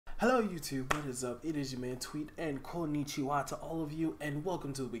Hello YouTube, what is up? It is your man Tweet and konnichiwa to all of you, and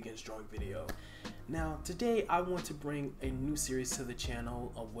welcome to the Weekend's Drawing video. Now today I want to bring a new series to the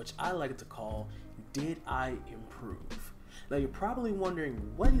channel, of which I like to call Did I Improve? Now you're probably wondering,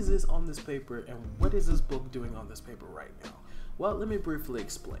 what is this on this paper and what is this book doing on this paper right now? Well, let me briefly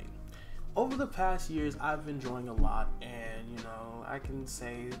explain. Over the past years I've been drawing a lot, and I can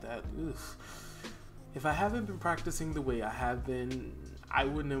say that if I haven't been practicing the way I have been, I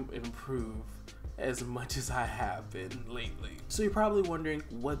wouldn't improve as much as I have been lately. So you're probably wondering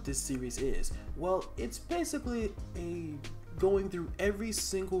what this series is. Well, it's basically going through every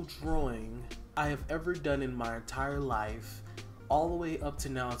single drawing I have ever done in my entire life, all the way up to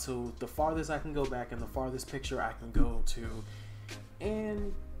now, to the farthest I can go back and the farthest picture I can go to,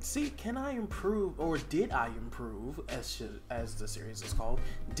 and see, can I improve, or did I improve, as the series is called.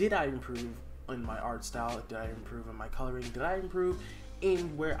 Did I improve in my art style? Did I improve in my coloring? Did I improve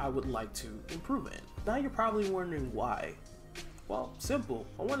in where I would like to improve in? Now you're probably wondering why. Well, simple.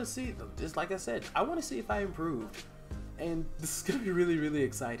 I want to see, just like I said, I want to see if I improved, and this is gonna be really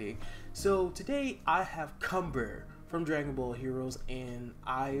exciting. So today I have Cumber from Dragon Ball Heroes, and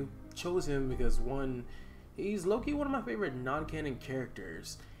I chose him because one, he's low-key one of my favorite non-canon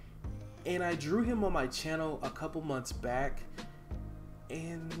characters, and I drew him on my channel a couple months back,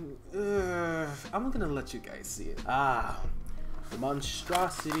 and I'm gonna let you guys see it. The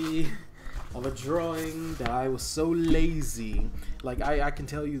monstrosity of a drawing that I was so lazy. Like, I can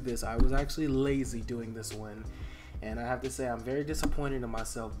tell you this, I was actually lazy doing this one, and I have to say I'm very disappointed in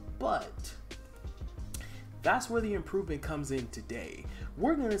myself, but that's where the improvement comes in today.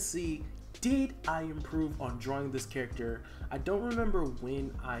 We're gonna see, did I improve on drawing this character? I don't remember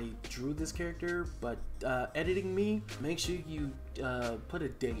when I drew this character, but editing me, make sure you put a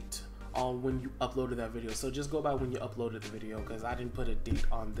date on when you uploaded that video. So just go by when you uploaded the video, because I didn't put a date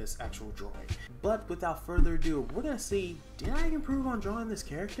on this actual drawing. But without further ado, we're gonna see, did I improve on drawing this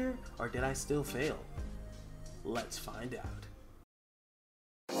character, or did I still fail? Let's find out.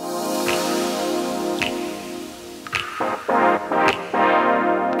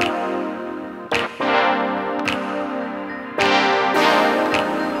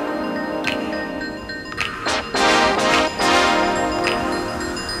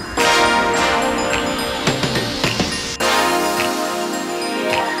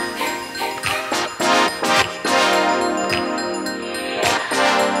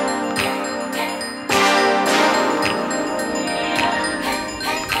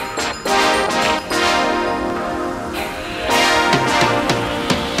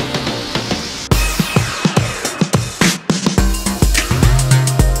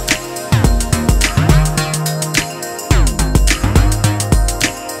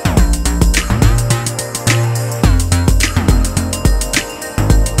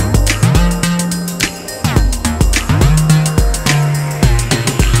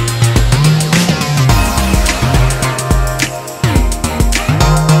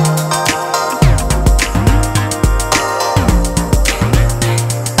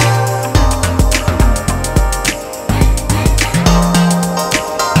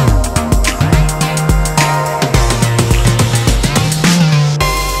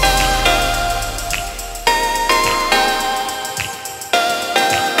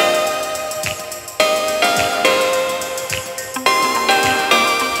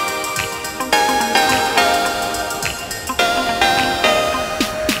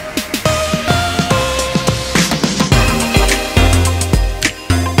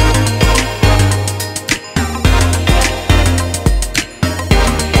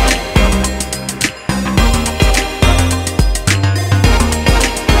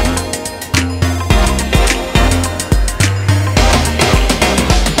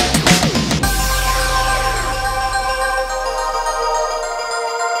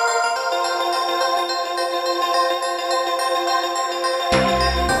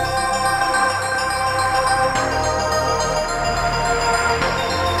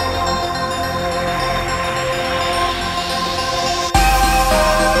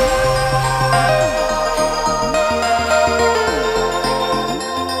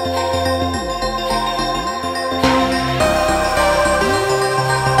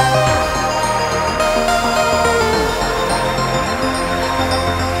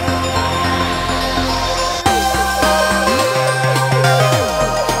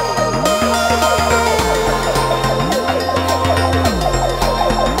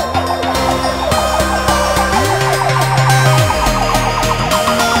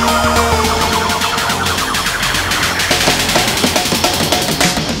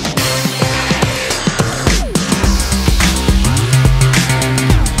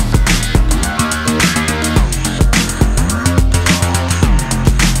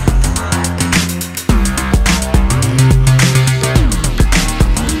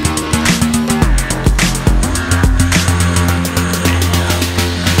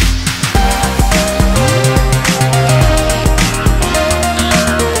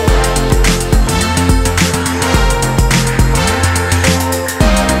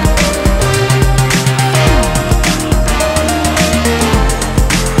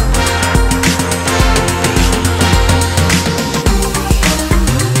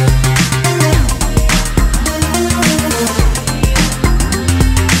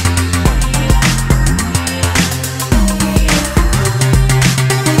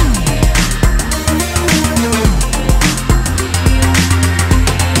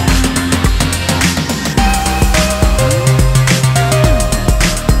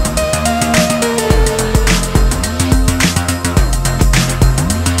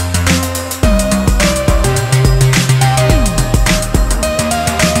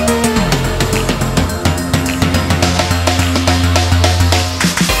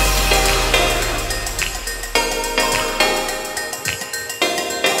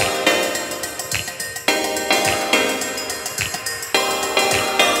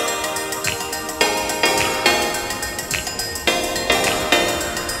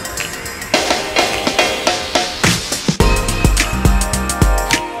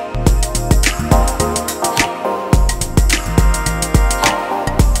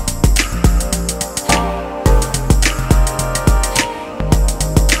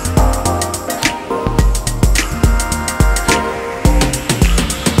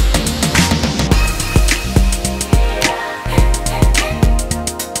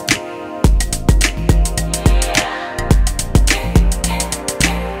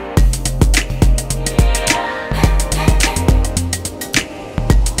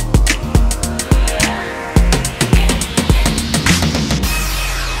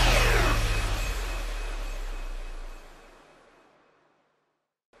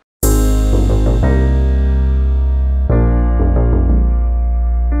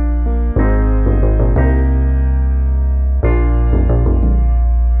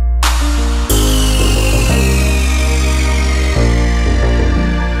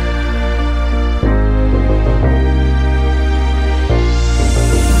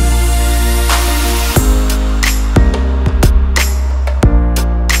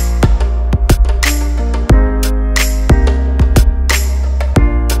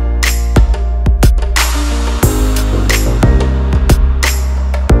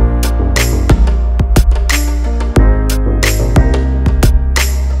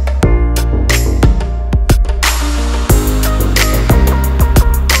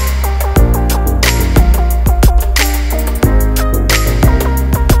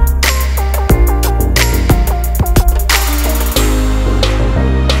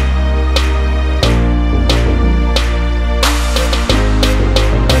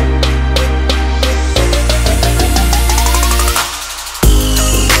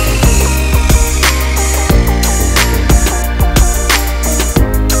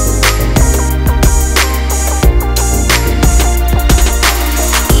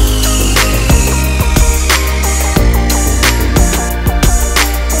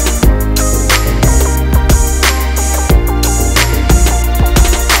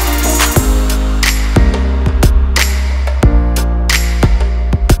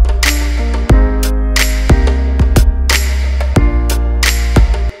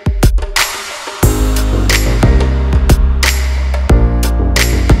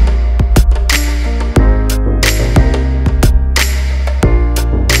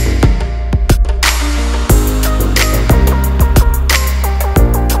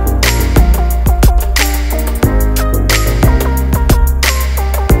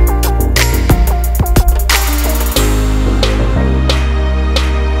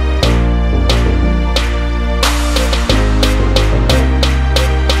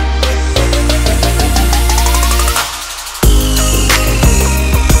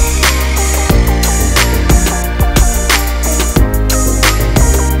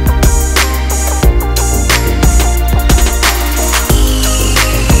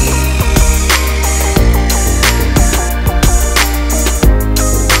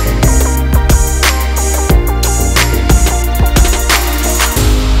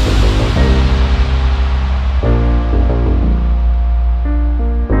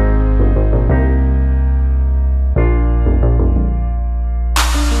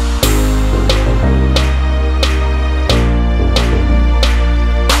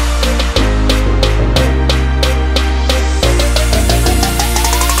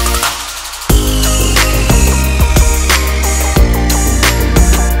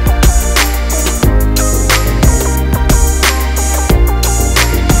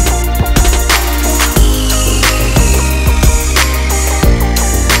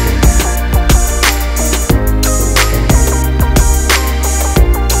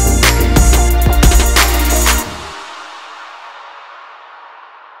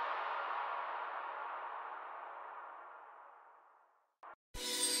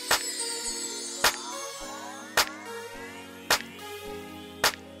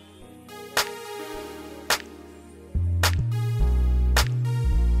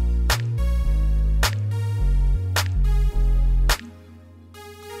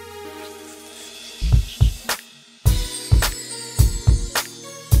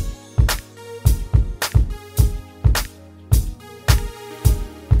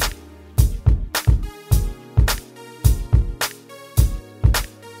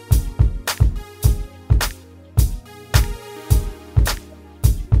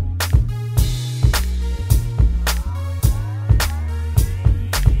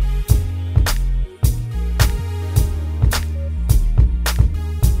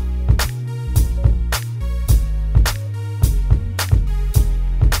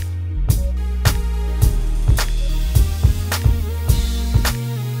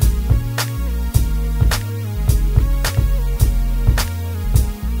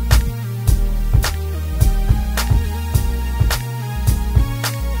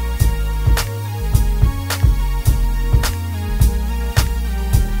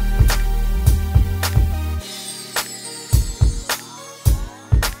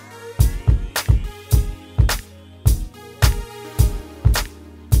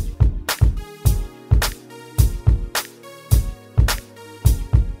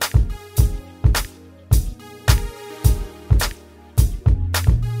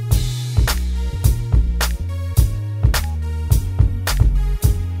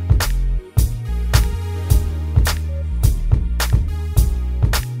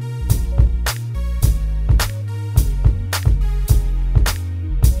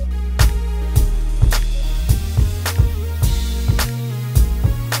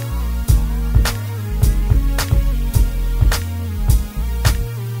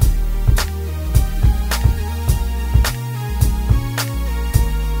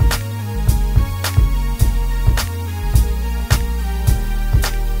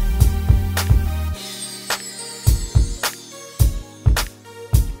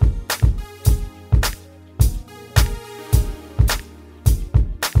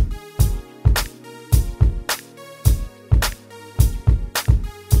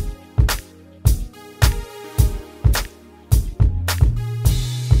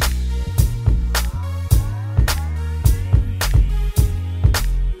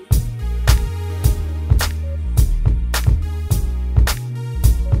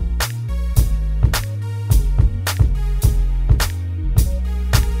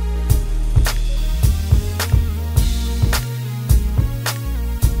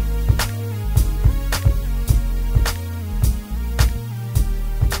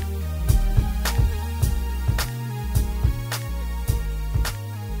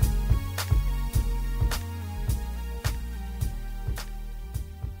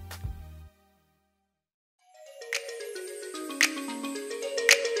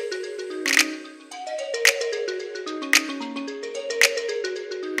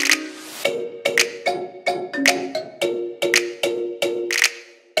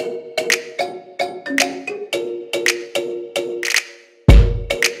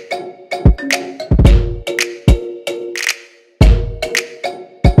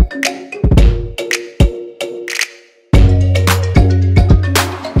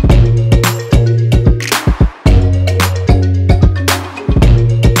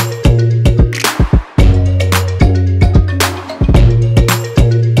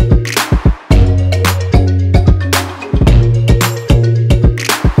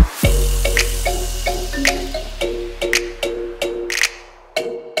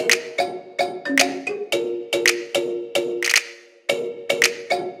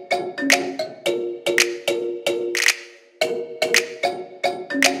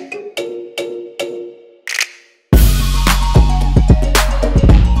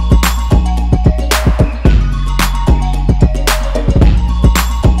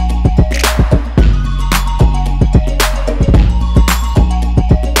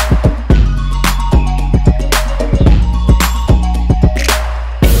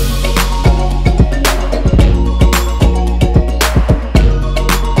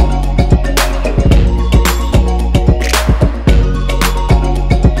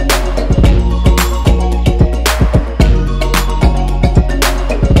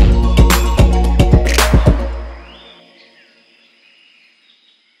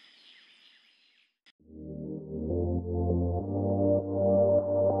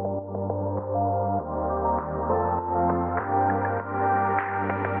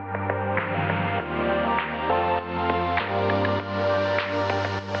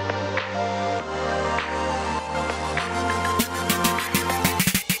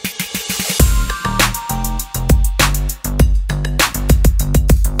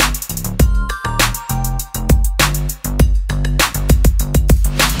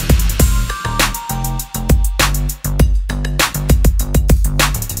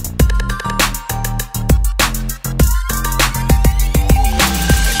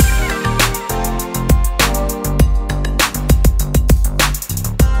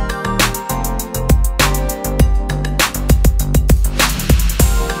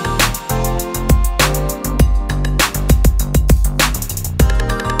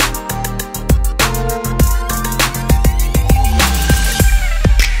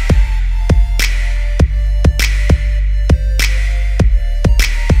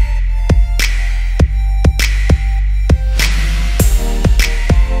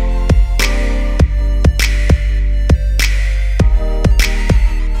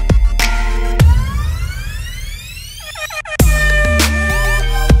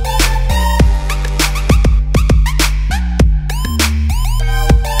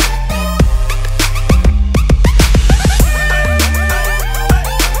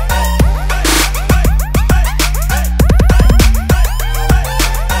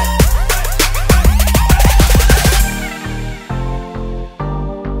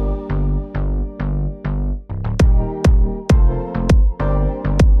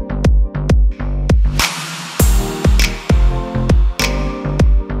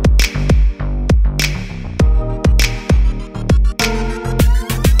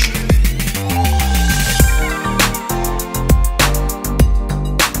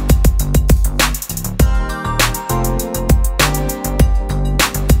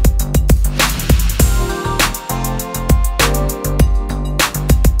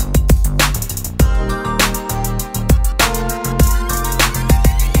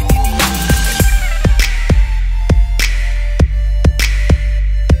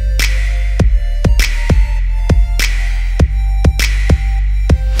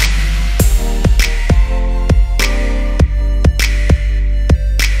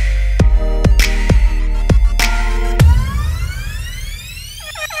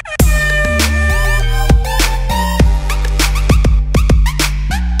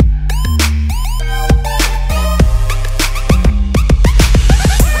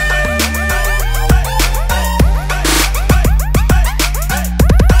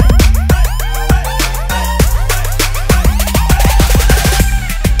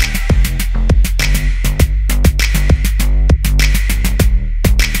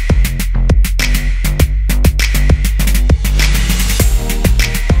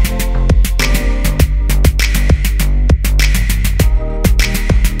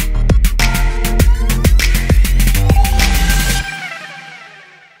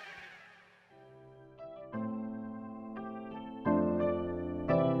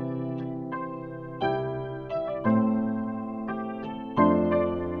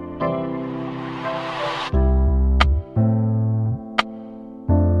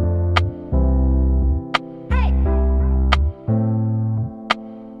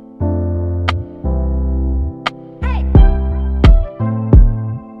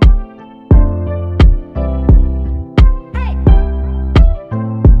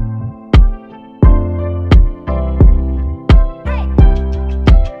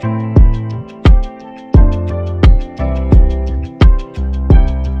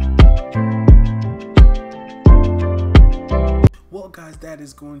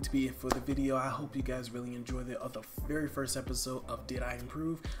 going to be it for the video. I hope you guys really enjoyed the very first episode of Did I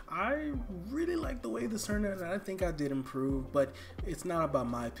Improve? I really like the way this turned out, and I think I did improve, but it's not about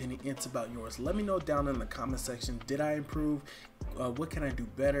my opinion, it's about yours. Let me know down in the comment section, did I improve? What can I do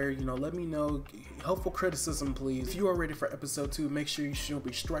better? You know, let me know. Helpful criticism, please. If you are ready for episode 2, make sure you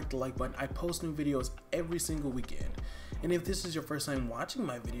strike the like button. I post new videos every single weekend. And if this is your first time watching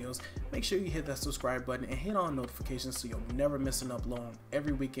my videos, make sure you hit that subscribe button and hit on notifications so you'll never miss an upload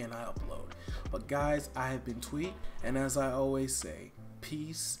every weekend I upload. But guys, I have been Tweet, and as I always say,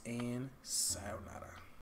 peace and sayonara.